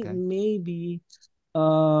that. Okay. maybe.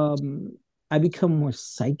 Um, I become more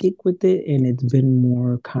psychic with it, and it's been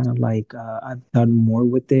more kind of like I've done more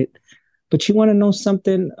with it. But you want to know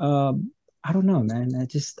something? I don't know, man.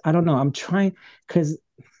 I don't know. I'm trying because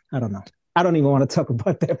I don't know. I don't even want to talk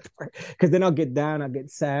about that part because then I'll get down, I'll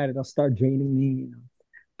get sad, and I'll start draining me, you know.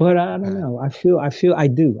 But I don't Okay. know. I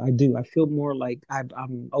feel more like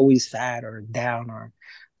I'm always sad or down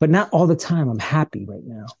but not all the time. I'm happy right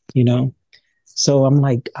now, you know. So I'm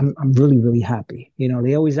like, I'm really, really happy. You know,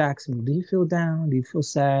 they always ask me, do you feel down? Do you feel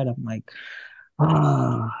sad? I'm like,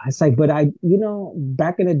 it's like, but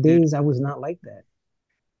back in the Dude, days, I was not like that.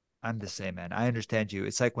 I'm the same, man. I understand you.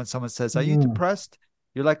 It's like when someone says, "Are you Mm, depressed?"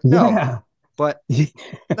 You're like, "No." yeah. But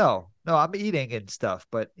no, I'm eating and stuff,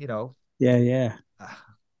 but Yeah, yeah. uh,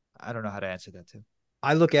 I don't know how to answer that too.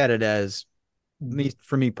 I look at it as Mm, me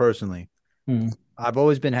for me personally. mm, I've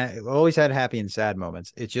always been always had happy and sad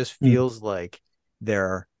moments. It just mm. feels like there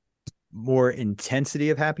are more intensity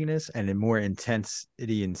of happiness and more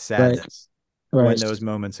intensity in Right, sadness when right. those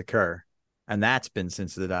moments occur. And that's been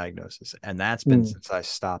since the diagnosis. And that's been Mm. since I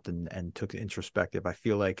stopped and took introspective. I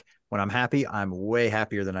feel like when I'm happy, I'm way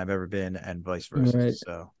happier than I've ever been, and vice versa. Right.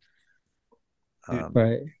 So, Dude,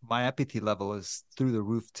 Right. my empathy level is through the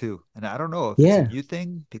roof too. And I don't know if it's a Yeah. new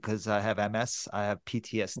thing because I have MS, I have Mm.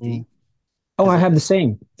 PTSD Oh, because I of have the this,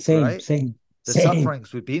 same, same, right? same, The same.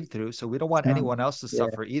 sufferings we've been through. So we don't want No. anyone else to Yeah.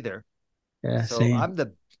 suffer either. Yeah. So Same. I'm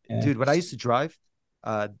the Yeah. dude, when I used to drive,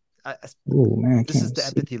 uh, I, Oh man, I this is can't the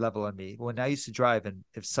see. empathy level on me. When I used to drive, and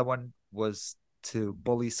if someone was to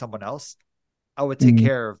bully someone else, I would take Mm.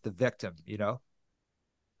 care of the victim, you know?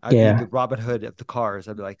 I'd be the Yeah. Robin Hood of the cars.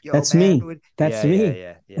 I'd be like, yo, That's man. me. That's Yeah, yeah, me.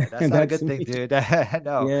 yeah, yeah. That's not a That's good thing, me. dude.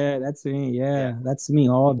 No. Yeah, that's me. Yeah. Yeah, that's me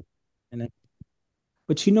all. And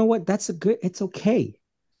but you know what? That's a good. It's okay.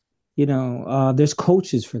 There's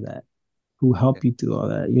coaches for that who Yeah. help you through all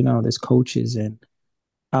that. There's coaches, and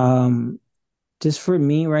um, just for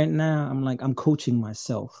me right now, I'm coaching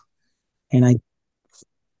myself, and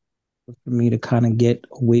for me to kind of get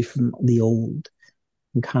away from the old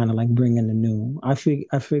and kind of like bring in the new. I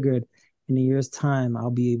figured in a year's time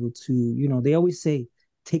I'll be able to. They always say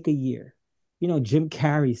take a year. Jim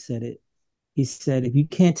Carrey said it. He said if you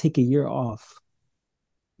can't take a year off,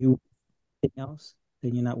 you anything else,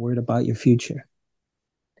 then you're not worried about your future.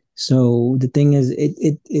 So the thing is,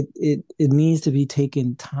 it needs to be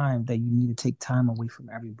taken time that you need to take time away from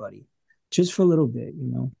everybody, just for a little bit,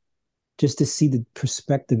 just to see the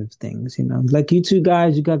perspective of things. Like you two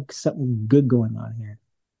guys, you got something good going on here.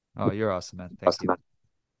 Oh, you're awesome, man. Thank you.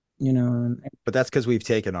 And but that's because we've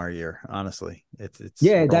taken our year. Honestly, it's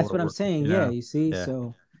yeah, all that's the what I'm work. saying. You Yeah, know, you see, yeah.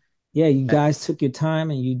 so yeah, you Eh, guys took your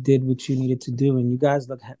time and you did what you needed to do, and you guys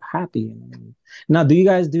look happy. Now, do you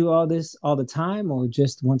guys do all this all the time or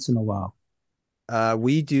just once in a while?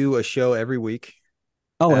 we do a show every week,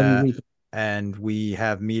 Oh, every uh, week. and we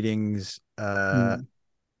have meetings. Mm.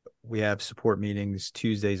 We have support meetings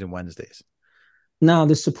Tuesdays and Wednesdays. Now,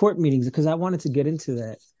 the support meetings, because I wanted to get into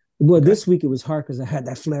that. Well, Okay, this week it was hard because I had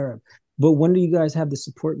that flare up. But when do you guys have the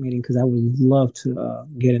support meeting? Because I would love to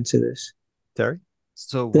get into this. Terry.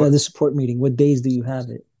 So The what the support meeting. What days do you have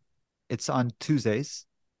it? it's on Tuesdays.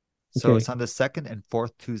 So it's Okay. on the second and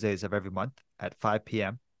fourth Tuesdays of every month at 5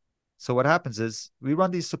 p.m. So what happens is we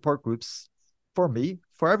run these support groups for me,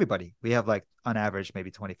 for everybody. We have like on average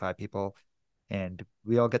maybe 25 people and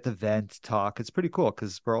we all get to vent, talk. It's pretty cool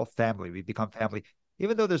because we're all family. We become family,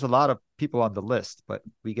 even though there's a lot of people on the list, but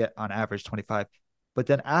we get on average 25. But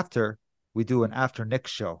then after we do an after Nick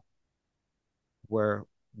show where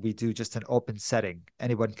we do just an open setting.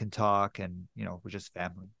 Anyone can talk and, we're just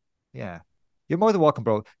family. Yeah. You're more than welcome,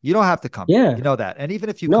 bro. You don't have to come. Yeah. You know that. And even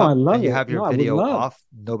if you No, I come and love you it. have your No, I would video love. off,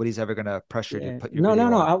 nobody's ever going to pressure you to Yeah. put your No, no,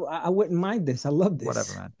 video no. on. I wouldn't mind this. I love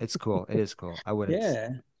Whatever, this. man. It's cool. It is cool. I wouldn't. Yeah.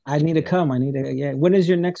 I need to Yeah. come. I need to. Yeah. When is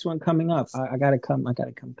your next one coming up? I gotta come. I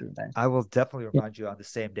gotta come through that. I will definitely Yeah. remind you on the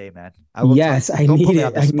same day, man. I will tell you. Yes, I Don't put need me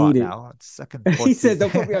on it. the I need spot it. now. It's second, He fourth said,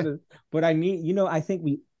 "Don't put me on Tuesday. the." But I need. I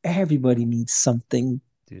think everybody needs something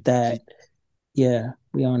Dude, that. Yeah,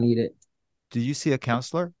 we all need it. do you see a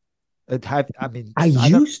counselor? I mean, I I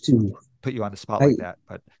never used to. put you on the spot I like that,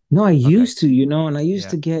 but No, I okay. used to. And I used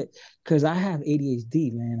Yeah. to get because I have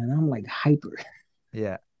ADHD, man, and I'm like hyper,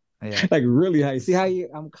 Yeah. Yeah. like really high. See It's,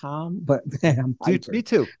 how I'm calm, but man, I'm dude, me hyper.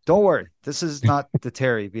 too. Don't worry. This is not the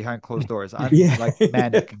Terry behind closed doors. I'm Yeah. like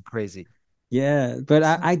manic and crazy. Yeah, but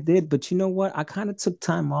I did. But you know what? I kind of took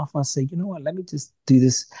time off. I said, you know what? Let me just do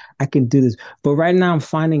this. I can do this. But right now, I'm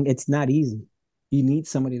finding it's not easy. You need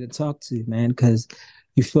somebody to talk to, man, because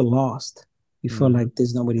you feel lost. You feel Mhm. like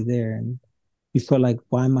there's nobody there, and you feel like,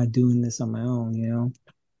 why am I doing this on my own?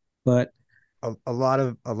 But A lot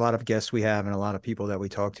of guests we have and a lot of people that we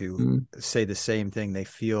talk to mm, say the same thing. They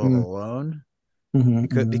feel mm, alone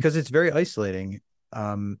because mm, because it's very isolating.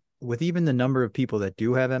 With even the number of people that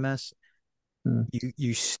do have MS, mm.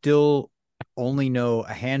 you still only know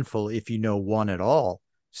a handful if you know one at all.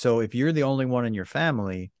 So if you're the only one in your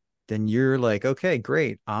family, then you're like, okay,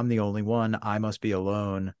 great. I'm the only one. I must be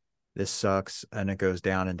alone. This sucks. And it goes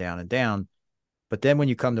down and down and down. But then when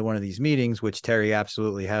you come to one of these meetings, which Terry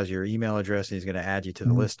absolutely has your email address, and he's going to add you to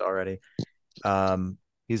the Mm. list already. Um,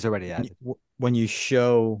 He's already at it. when you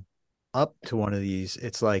show up to one of these,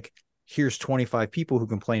 it's like, here's 25 people who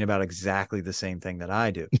complain about exactly the same thing that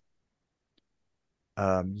I do.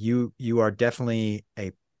 You are definitely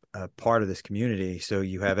a part of this community, so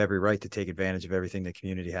you have every right to take advantage of everything the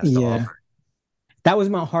community has to Yeah, offer. that was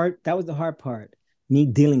my heart. That was the hard part. Me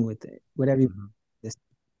dealing with it, whatever. Mhm. This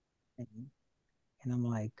thing. And I'm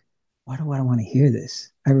like, why do I want to hear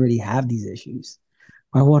this? I already have these issues.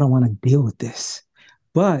 Why would I want to deal with this?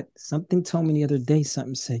 But something told me the other day,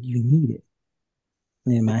 something said, you need it.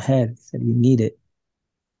 in my It's head. It said you need it.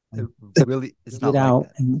 it Like, really it's get not like out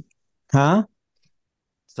that. and huh?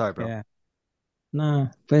 Sorry, bro. Yeah. Nah,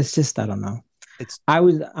 but it's just I don't know. It's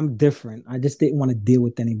I'm different. I just didn't want to deal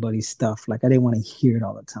with anybody's stuff. Like I didn't want to hear it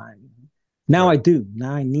all the time. Now I right. do.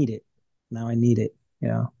 Now I need it. Now I need it.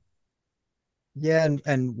 Yeah. Yeah,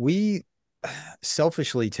 and we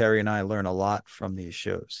selfishly, Terry and I learn a lot from these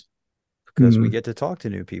shows because we Mm, get to talk to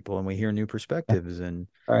new people and we hear new yeah. perspectives. And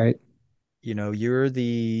All right. you're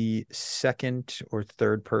the second or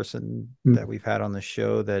third person that Mm, we've had on the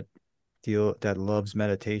show that loves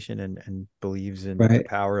meditation and believes in the right.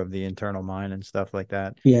 power of the internal mind and stuff like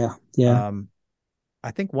that. Yeah. Yeah. Um,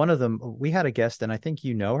 I think one of them we had a guest, and I think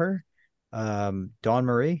you know her, Dawn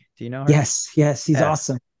Marie. Do you know her? Yes. Yes. He's Yeah,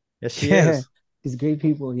 awesome. yes, she Yeah. is. He's great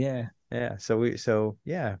people. Yeah. Yeah,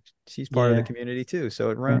 yeah, she's part of the Yeah. community too. So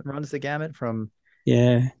it Yeah. runs the gamut from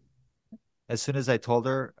Yeah. As soon as I told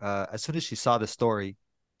her, as soon as she saw the story,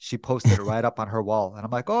 she posted it right up on her wall. And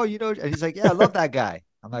I'm like, oh, and he's like, yeah, I love that guy.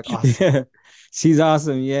 I'm like, awesome. Yeah. She's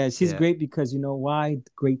awesome. Yeah. She's Yeah. great because you know why?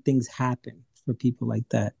 Great things happen for people like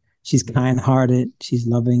that. She's kind-hearted, she's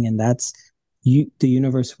loving, and that's the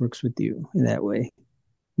universe works with you in that way,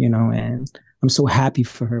 and I'm so happy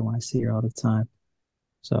for her when I see her all the time.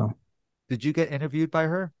 So Did you get interviewed by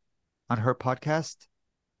her on her podcast?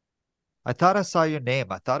 I thought I saw your name.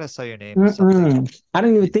 I thought I saw your name something. I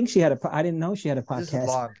didn't even think she had I didn't know she had a This is podcast.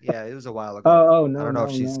 long. Yeah, it was a while ago. Oh, I no, don't know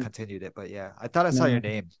if no, she's no, continued it, but yeah, I thought I saw your no.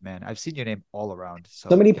 name, man. I've seen your name all around. So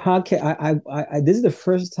So many podcasts. This is the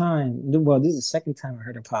first time. Well, this is the second time I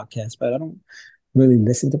heard a podcast, but I don't really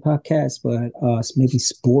listen to podcasts. But maybe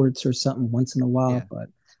sports or something once in a while. yeah. But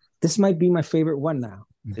this might be my favorite one now.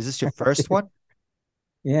 Is this your first one?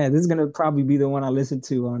 Yeah, this is gonna probably be the one I listen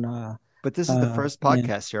to on. But this is the first Yeah,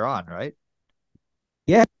 podcast you're on, right?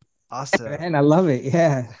 yeah, Awesome. man, I love it.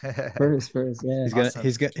 Yeah, first, yeah, Awesome.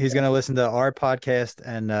 he's gonna listen to our podcast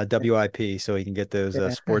and WIP so he can get those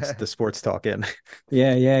sports talk in.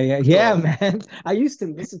 yeah, Cool. man. I used to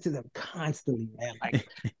listen to them constantly, man, like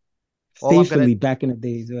Well, faithfully back in the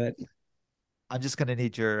days. But I'm just gonna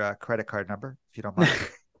need your credit card number if you don't mind.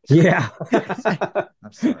 yeah,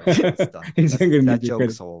 I'm sorry. It's done. he's gonna That need your credit.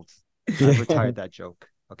 joke's old. I've Yeah. retired that joke.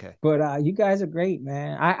 Okay. But you guys are great,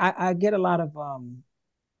 man. I get a lot of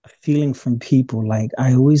feeling from people. Like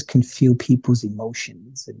I always can feel people's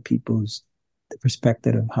emotions and people's the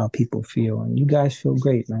perspective of how people feel. And you guys feel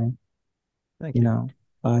great, man. Thank You you.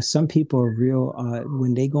 know, some people are real.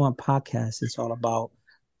 When they go on podcasts, it's all about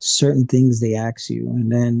certain things they ask you,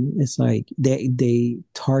 and then it's like they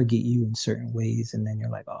target you in certain ways, and then you're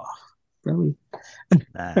like, oh, really?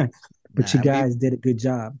 Nah, But you nah. guys did a good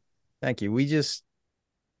job. Thank you. We just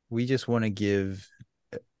want to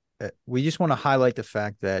we just want to highlight the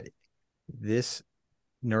fact that this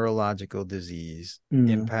neurological disease Mm,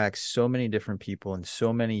 impacts so many different people in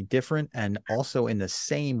so many different and also in the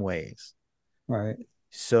same ways. right.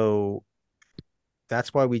 So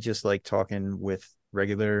that's why we just like talking with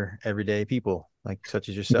regular everyday people, like such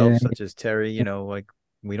as yourself, Yeah. such as Terry. Like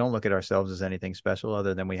we don't look at ourselves as anything special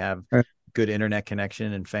other than we have Right. good internet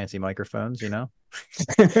connection and fancy microphones.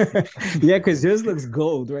 Yeah, because yours looks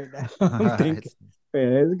gold right now. I'm thinking, It's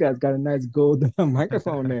yeah, this guy's got a nice gold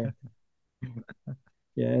microphone there.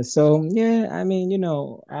 Yeah, so yeah, I mean,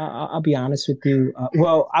 I'll be honest with you.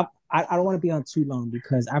 Well, I don't want to be on too long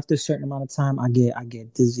because after a certain amount of time, I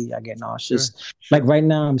get dizzy, I get nauseous. Sure, Like sure. right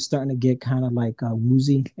now, I'm starting to get kind of like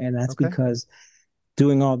woozy, and that's Okay. because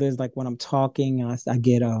doing all this, like when I'm talking, I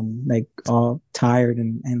get like all tired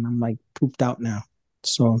and I'm like pooped out now.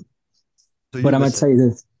 So, so but you I'm gonna tell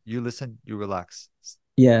listen, you this. you relax.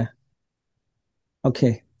 Yeah,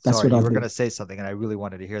 okay, that's Sorry, what you I'll were do. gonna say something and I really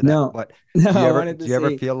wanted to hear that. No, But no, do you I ever wanted do to you ever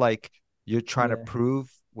say, feel like you're trying to yeah.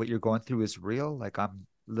 prove what you're going through is real? Like I'm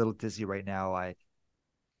a little dizzy right now.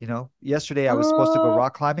 Yesterday I was supposed to go Oh,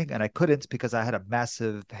 rock climbing and I couldn't because I had a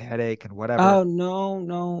massive headache and whatever. oh no,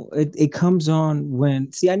 no. It comes on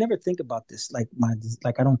when see, I never think about this. Like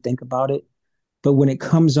I don't think about it. But when it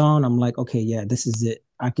comes on, I'm like, okay, yeah, this is it.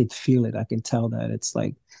 I could feel it. I can tell that it's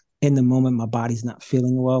like in the moment my body's not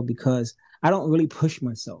feeling well because I don't really push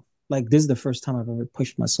myself. Like this is the first time I've ever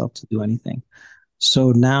pushed myself to do anything.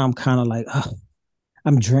 So now I'm kind of like, oh,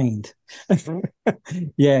 I'm drained.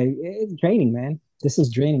 Yeah, it's draining, man. This is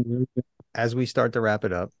draining. Really. As we start to wrap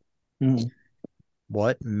it up, Mhm.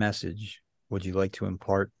 what message would you like to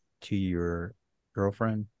impart to your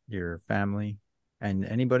girlfriend, your family, and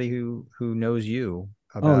anybody who knows you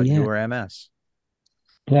Oh about yeah. your MS?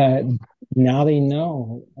 That now they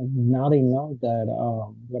know. Now they know that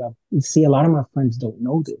what I see. A lot of my friends don't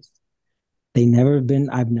know this.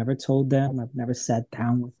 I've never told them, I've never sat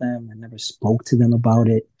down with them, I never spoke to them about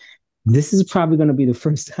it. This is probably going to be the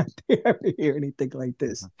first time they ever hear anything like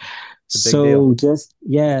this. It's a big deal.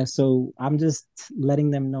 So I'm just letting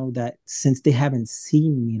them know that since they haven't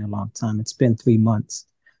seen me in a long time, it's been 3 months,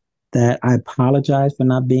 that I apologize for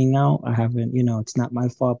not being out. I haven't, it's not my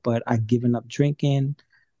fault, but I've given up drinking.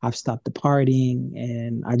 I've stopped the partying,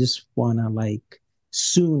 and I just wanna like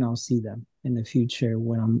soon I'll see them in the future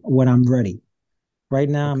when I'm ready. Right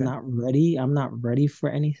now, I'm Okay. not ready. I'm not ready for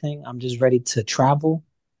anything. I'm just ready to travel,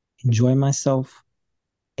 enjoy myself,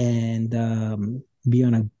 and be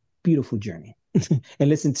on a beautiful journey and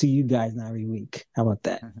listen to you guys now every week. How about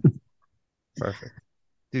that? Perfect.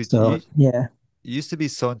 Dude, So yeah, you used to be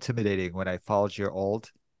so intimidating when I followed your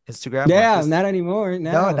old Instagram. Like yeah, this. not anymore.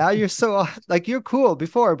 No, Now, now you're so like you're cool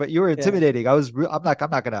before, but you were yeah, intimidating. I'm not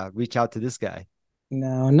gonna reach out to this guy.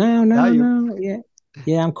 no, no, Now no, you're no. Yeah,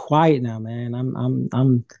 yeah. I'm quiet now, man.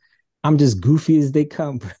 I'm just goofy as they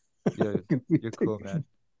come. you're you're cool, man.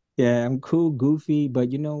 Yeah, I'm cool, goofy,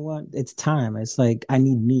 but you know what? It's time. It's like I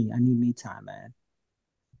need me. I need me time, man.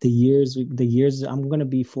 The years, I'm gonna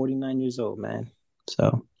be 49 years old, man.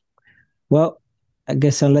 So, well, I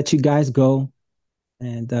guess I'll let you guys go.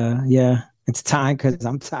 And yeah, it's time because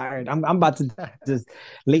I'm tired. I'm about to just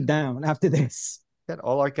lay down after this. Can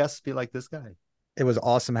all our guests be like this guy? It was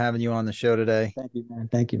awesome having you on the show today. Thank you, man.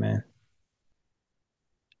 Thank you, man.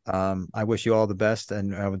 I wish you all the best,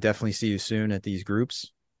 and I will definitely see you soon at these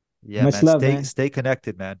groups. Yeah, Much man. love, Stay man. stay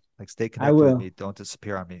connected, man. Like stay I connected with will. me. Don't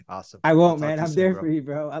disappear on me. Awesome. I I'll won't, talk man. to you I'm soon, there bro. for you,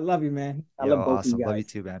 bro. I love you, man. I Yo, love both of you awesome. Love you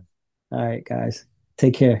guys. too, man. All right, guys.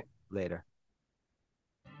 Take care. Later.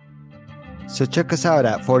 So check us out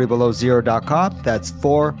at 40belowzero.com. That's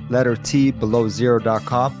 4 letter T below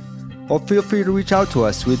zero.com. Or feel free to reach out to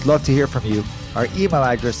us. We'd love to hear from you. Our email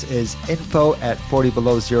address is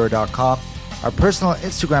info@40belowzero.com. Our personal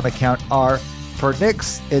Instagram account are for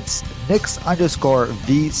Nix, it's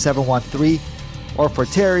Nix_V713. Or for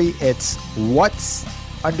Terry, it's What's_MS.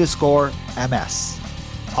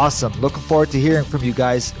 Awesome. Looking forward to hearing from you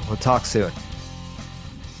guys. We'll talk soon.